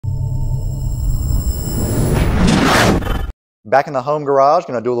Back in the home garage,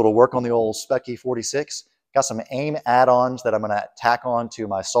 going to do a little work on the old SpecE 46. Got some AiM add-ons that I'm going to tack on to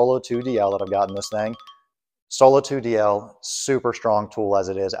my Solo 2DL that I've got in this thing. Solo 2DL, super strong tool as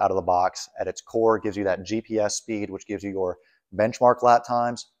it is out of the box. At its core, it gives you that GPS speed, which gives you your benchmark lap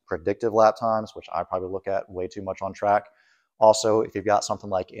times, predictive lap times, which I probably look at way too much on track. Also, if you've got something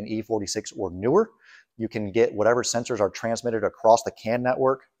like an E46 or newer, you can get whatever sensors are transmitted across the CAN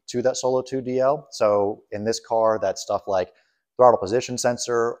network to that Solo 2DL. So in this car, that's stuff like throttle position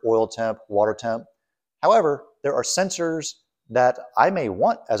sensor, oil temp, water temp. However, there are sensors that I may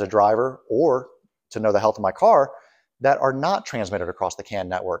want as a driver or to know the health of my car that are not transmitted across the CAN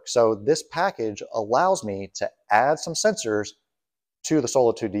network. So this package allows me to add some sensors to the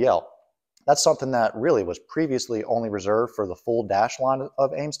Solo 2DL. That's something that really was previously only reserved for the full dash line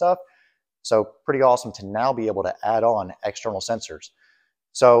of AiM stuff. So pretty awesome to now be able to add on external sensors.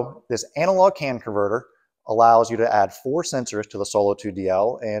 So this analog CAN converter allows you to add 4 sensors to the Solo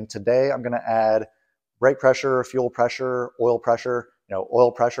 2DL. And today I'm going to add brake pressure, fuel pressure, oil pressure.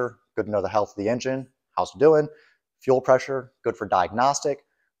 Oil pressure, good to know the health of the engine, how's it doing. Fuel pressure, good for diagnostic.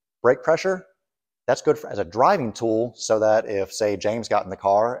 Brake pressure, that's good as a driving tool so that if, say, James got in the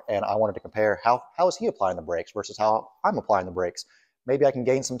car and I wanted to compare how is he applying the brakes versus how I'm applying the brakes, maybe I can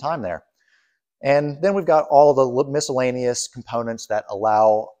gain some time there. And then we've got all the miscellaneous components that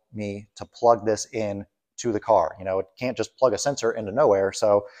allow me to plug this in to the car. It can't just plug a sensor into nowhere.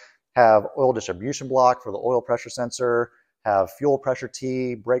 So have oil distribution block for the oil pressure sensor, have fuel pressure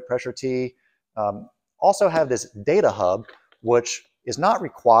T, brake pressure T. Also have this data hub, which is not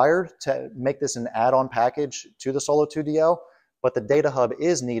required to make this an add-on package to the Solo 2DL, but the data hub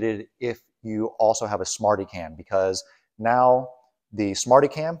is needed if you also have a Smarty Cam, because now the Smarty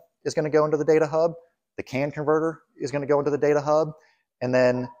Cam is going to go into the data hub, the CAN converter is going to go into the data hub, and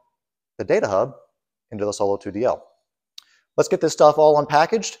then the data hub into the Solo 2DL. Let's get this stuff all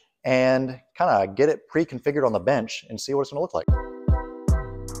unpackaged and kind of get it pre-configured on the bench and see what it's going to look like.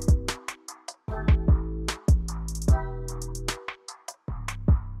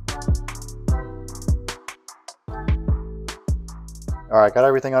 All right, got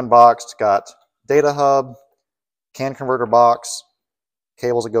everything unboxed, got data hub, CAN converter box,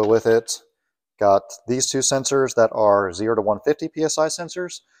 cables that go with it, got these 2 sensors that are 0 to 150 PSI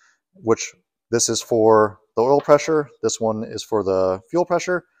sensors, which this is for the oil pressure, this one is for the fuel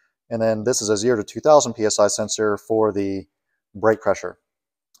pressure, and then this is a 0 to 2000 PSI sensor for the brake pressure.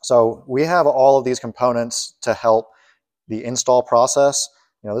 So we have all of these components to help the install process.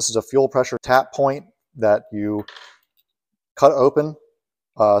 This is a fuel pressure tap point that you cut open,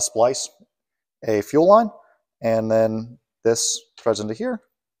 splice a fuel line, and then this threads into here.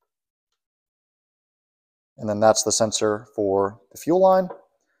 And then that's the sensor for the fuel line.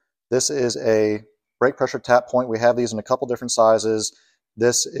 This is a brake pressure tap point. We have these in a couple different sizes.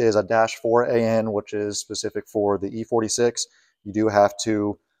 This is a -4 AN, which is specific for the E46. You do have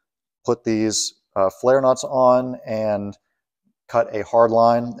to put these flare nuts on and cut a hard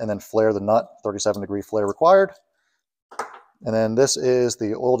line and then flare the nut, 37-degree flare required. And then this is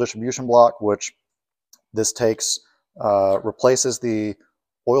the oil distribution block, which this takes, replaces the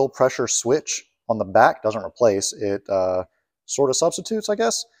oil pressure switch on the back. Doesn't replace, it sort of substitutes, I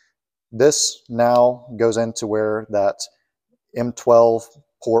guess. This now goes into where that M12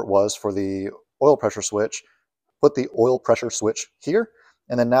 port was for the oil pressure switch. Put the oil pressure switch here,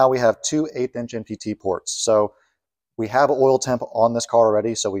 and then now we have 2 1/8" MPT ports. So we have an oil temp on this car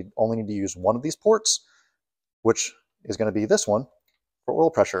already, so we only need to use one of these ports, which is going to be this one for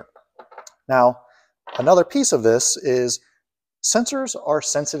oil pressure. Now, another piece of this is sensors are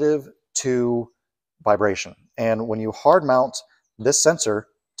sensitive to vibration. And when you hard mount this sensor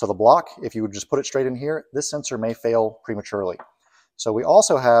to the block, if you would just put it straight in here, this sensor may fail prematurely. So we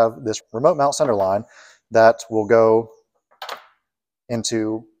also have this remote mount center line that will go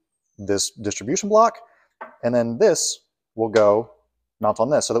into this distribution block, and then this will go mount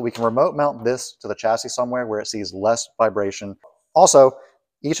on this so that we can remote mount this to the chassis somewhere where it sees less vibration. Also,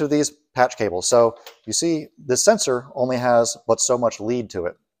 each of these patch cables. So you see this sensor only has but so much lead to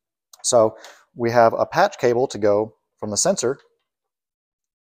it. So we have a patch cable to go from the sensor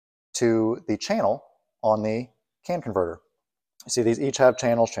to the channel on the CAN converter. You see these each have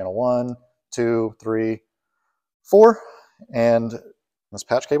channels, channel 1, 2, 3, 4, and this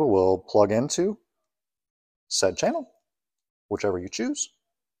patch cable will plug into said channel, whichever you choose.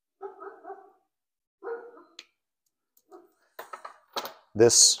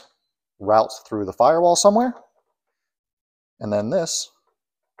 This routes through the firewall somewhere, and then this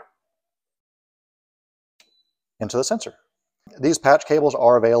into the sensor. these patch cables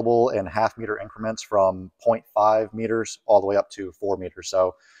are available in half-meter increments from 0.5 meters all the way up to 4 meters.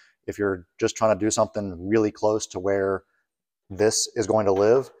 So if you're just trying to do something really close to where this is going to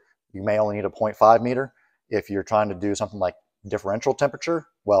live, you may only need a 0.5 meter. If you're trying to do something like differential temperature,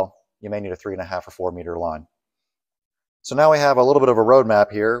 well, you may need a 3.5 or 4 meter line. So now we have a little bit of a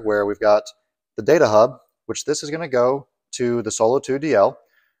roadmap here where we've got the data hub, which this is going to go to the Solo 2 DL.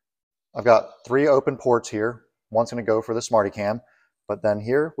 I've got 3 open ports here. One's going to go for the Smarty Cam, but then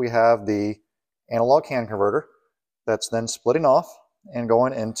here we have the analog CAN converter that's then splitting off and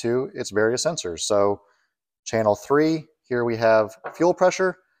going into its various sensors. So channel 3, here we have fuel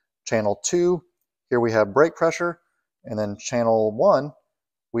pressure. Channel 2, here we have brake pressure. And then channel 1,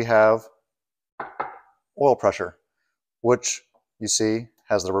 we have oil pressure, which you see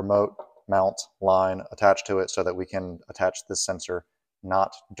has the remote mount line attached to it so that we can attach this sensor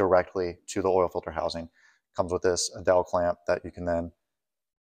not directly to the oil filter housing. Comes with this Adele clamp that you can then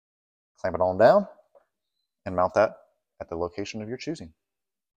clamp it on down and mount that at the location of your choosing.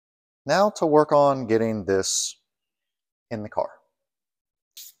 Now to work on getting this in the car.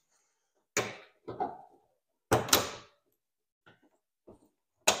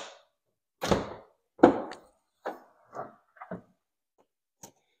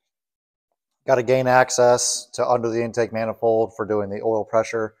 Got to gain access to under the intake manifold for doing the oil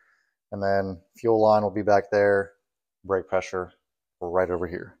pressure, and then fuel line will be back there, brake pressure right over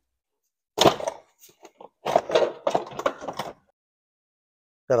here.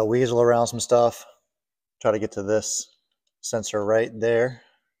 Got to weasel around some stuff, try to get to this sensor right there.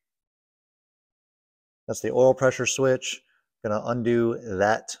 That's the oil pressure switch. Gonna undo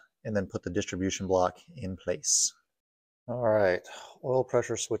that and then put the distribution block in place. All right, oil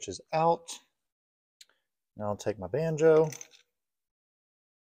pressure switch is out. Now I'll take my banjo,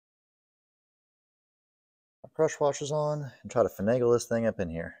 my crush washers on, and try to finagle this thing up in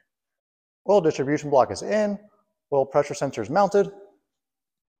here. Oil distribution block is in, oil pressure sensor is mounted.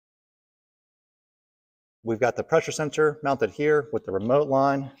 We've got the pressure sensor mounted here with the remote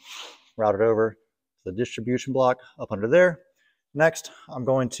line routed over to the distribution block up under there. Next, I'm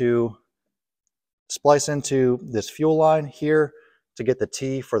going to splice into this fuel line here to get the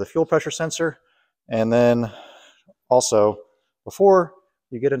T for the fuel pressure sensor. And then also, before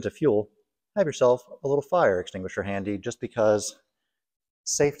you get into fuel, have yourself a little fire extinguisher handy, just because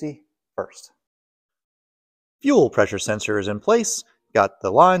safety first. Fuel pressure sensor is in place. Got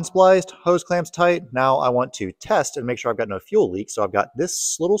the line spliced, hose clamps tight. Now I want to test and make sure I've got no fuel leaks. So I've got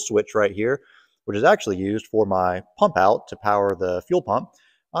this little switch right here, which is actually used for my pump out to power the fuel pump.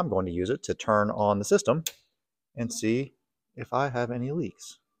 I'm going to use it to turn on the system and see if I have any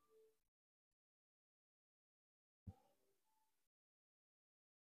leaks.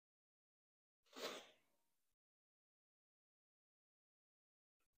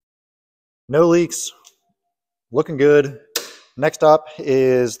 No leaks, looking good. Next up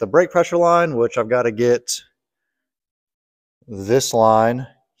is the brake pressure line, which I've got to get this line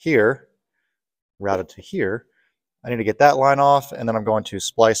here routed to here. I need to get that line off, and then I'm going to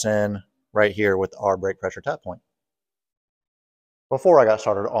splice in right here with our brake pressure tap point. Before I got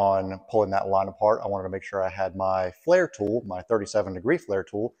started on pulling that line apart, I wanted to make sure I had my flare tool, my 37-degree flare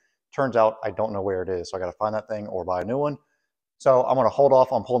tool. Turns out I don't know where it is, so I got to find that thing or buy a new one. So I'm going to hold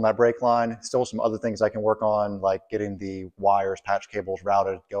off on pulling that brake line. Still some other things I can work on, like getting the wires, patch cables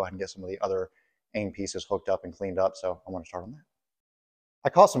routed, go ahead and get some of the other AiM pieces hooked up and cleaned up. So I'm going to start on that. I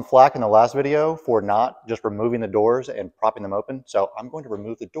caught some flack in the last video for not just removing the doors and propping them open. So I'm going to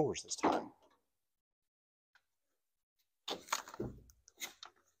remove the doors this time.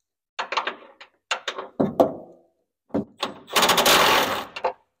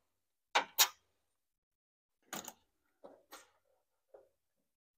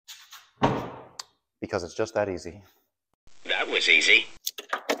 Because it's just that easy. That was easy.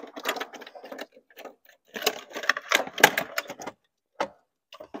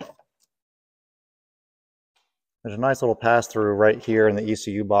 There's a nice little pass-through right here in the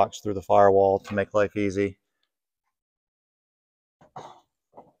ECU box through the firewall to make life easy.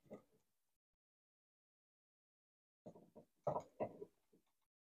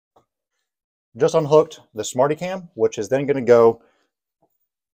 Just unhooked the Smarty Cam, which is then going to go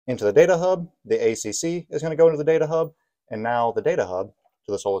into the data hub. The ACC is going to go into the data hub, and now the data hub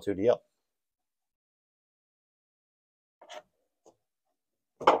to the Solo 2 DL.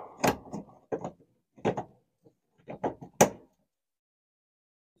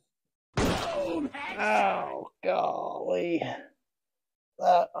 Oh, golly.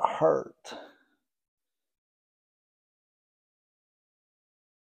 That hurt.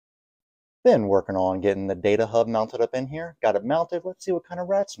 Been working on getting the data hub mounted up in here. Got it mounted. Let's see what kind of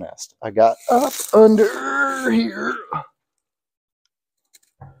rat's nest I got up under here.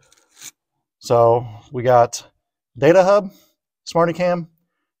 So we got data hub, Smarty Cam,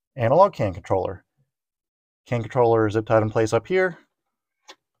 analog CAN controller. CAN controller zip tied in place up here.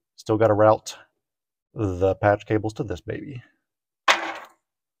 Still got to route the patch cables to this baby.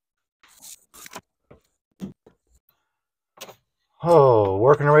 Oh,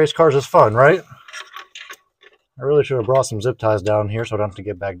 working in race cars is fun, right? I really should have brought some zip ties down here so I don't have to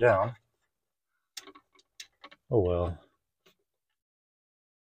get back down. Oh well.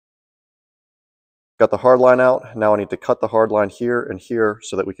 Got the hard line out. Now I need to cut the hard line here and here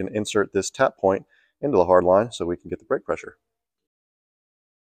so that we can insert this tap point into the hard line so we can get the brake pressure.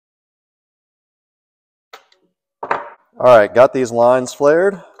 All right, got these lines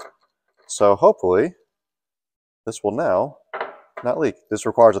flared. So hopefully this will now not leak. This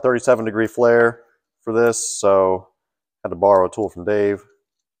requires a 37-degree flare for this, so I had to borrow a tool from Dave.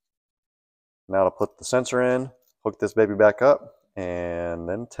 Now to put the sensor in, hook this baby back up, and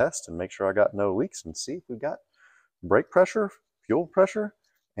then test and make sure I got no leaks and see if we've got brake pressure, fuel pressure,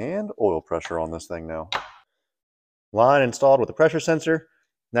 and oil pressure on this thing now. Line installed with the pressure sensor.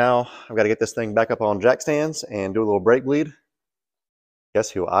 Now I've got to get this thing back up on jack stands and do a little brake bleed. Guess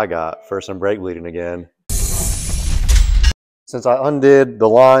who I got for some brake bleeding again? Since I undid the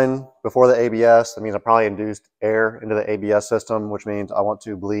line before the ABS, that means I probably induced air into the ABS system, which means I want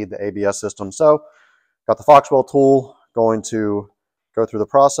to bleed the ABS system. So got the Foxwell tool, going to go through the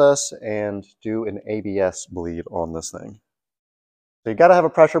process and do an ABS bleed on this thing. So you got to have a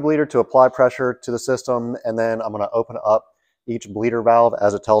pressure bleeder to apply pressure to the system, and then I'm going to open up each bleeder valve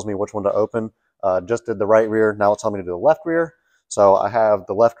as it tells me which one to open. Just did the right rear, now it's telling me to do the left rear. So I have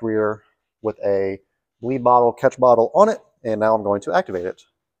the left rear with a bleed bottle, catch bottle on it, and now I'm going to activate it.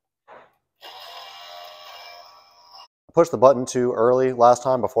 I pushed the button too early last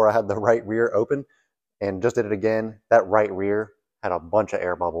time before I had the right rear open, and just did it again. That right rear had a bunch of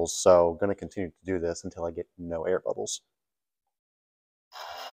air bubbles, so I'm going to continue to do this until I get no air bubbles.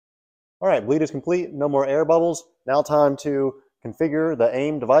 All right, bleed is complete, no more air bubbles. Now time to configure the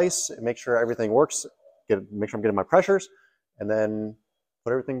AiM device and make sure everything works, make sure I'm getting my pressures, and then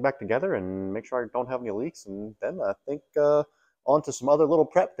put everything back together and make sure I don't have any leaks, and then I think on to some other little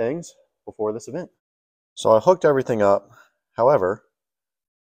prep things before this event. So I hooked everything up. However,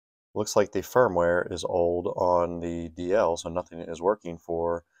 looks like the firmware is old on the DL, so nothing is working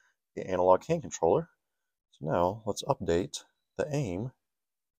for the analog CAN controller. So now let's update the AiM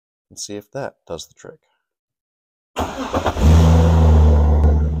and see if that does the trick.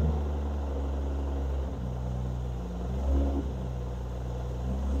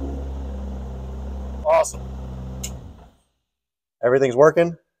 Awesome. Everything's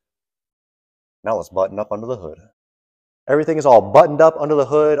working. Now let's button up under the hood. Everything is all buttoned up under the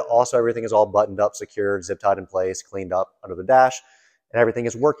hood. Also, everything is all buttoned up, secured, zip tied in place, cleaned up under the dash, and everything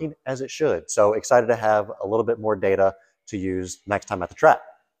is working as it should. So excited to have a little bit more data to use next time at the track.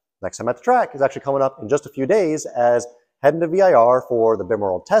 Next time at the track is actually coming up in just a few days as heading to VIR for the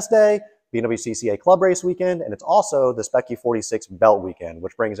BimmerWorld Test Day, BWCCA Club Race Weekend, and it's also the SpecE 46 Belt Weekend,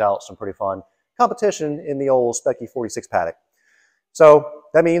 which brings out some pretty fun competition in the old SpecE 46 paddock. So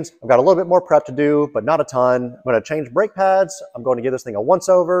that means I've got a little bit more prep to do, but not a ton. I'm going to change brake pads. I'm going to give this thing a once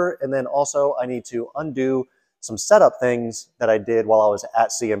over, and then also I need to undo some setup things that I did while I was at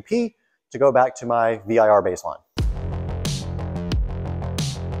CMP to go back to my VIR baseline.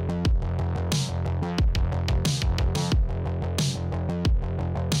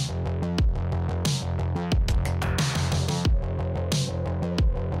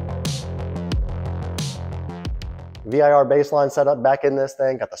 VIR baseline setup back in this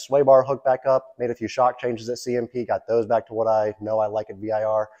thing, got the sway bar hooked back up, made a few shock changes at CMP, got those back to what I know I like at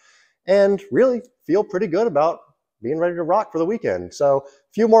VIR, and really feel pretty good about being ready to rock for the weekend. So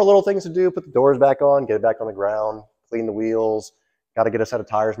a few more little things to do, put the doors back on, get it back on the ground, clean the wheels, got to get a set of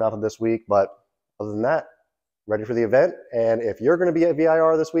tires mounted this week, but other than that, ready for the event. And if you're going to be at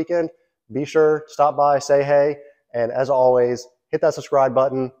VIR this weekend, be sure to stop by, say hey, and as always, hit that subscribe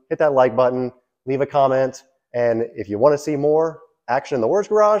button, hit that like button, leave a comment. And if you want to see more action in the Words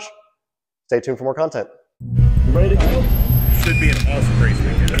Garage, stay tuned for more content. You ready to go? Should be an awesome race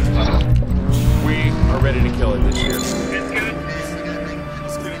weekend. We are ready to kill it this year. It's good.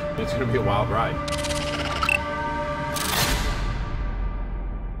 It's good. It's going to be a wild ride.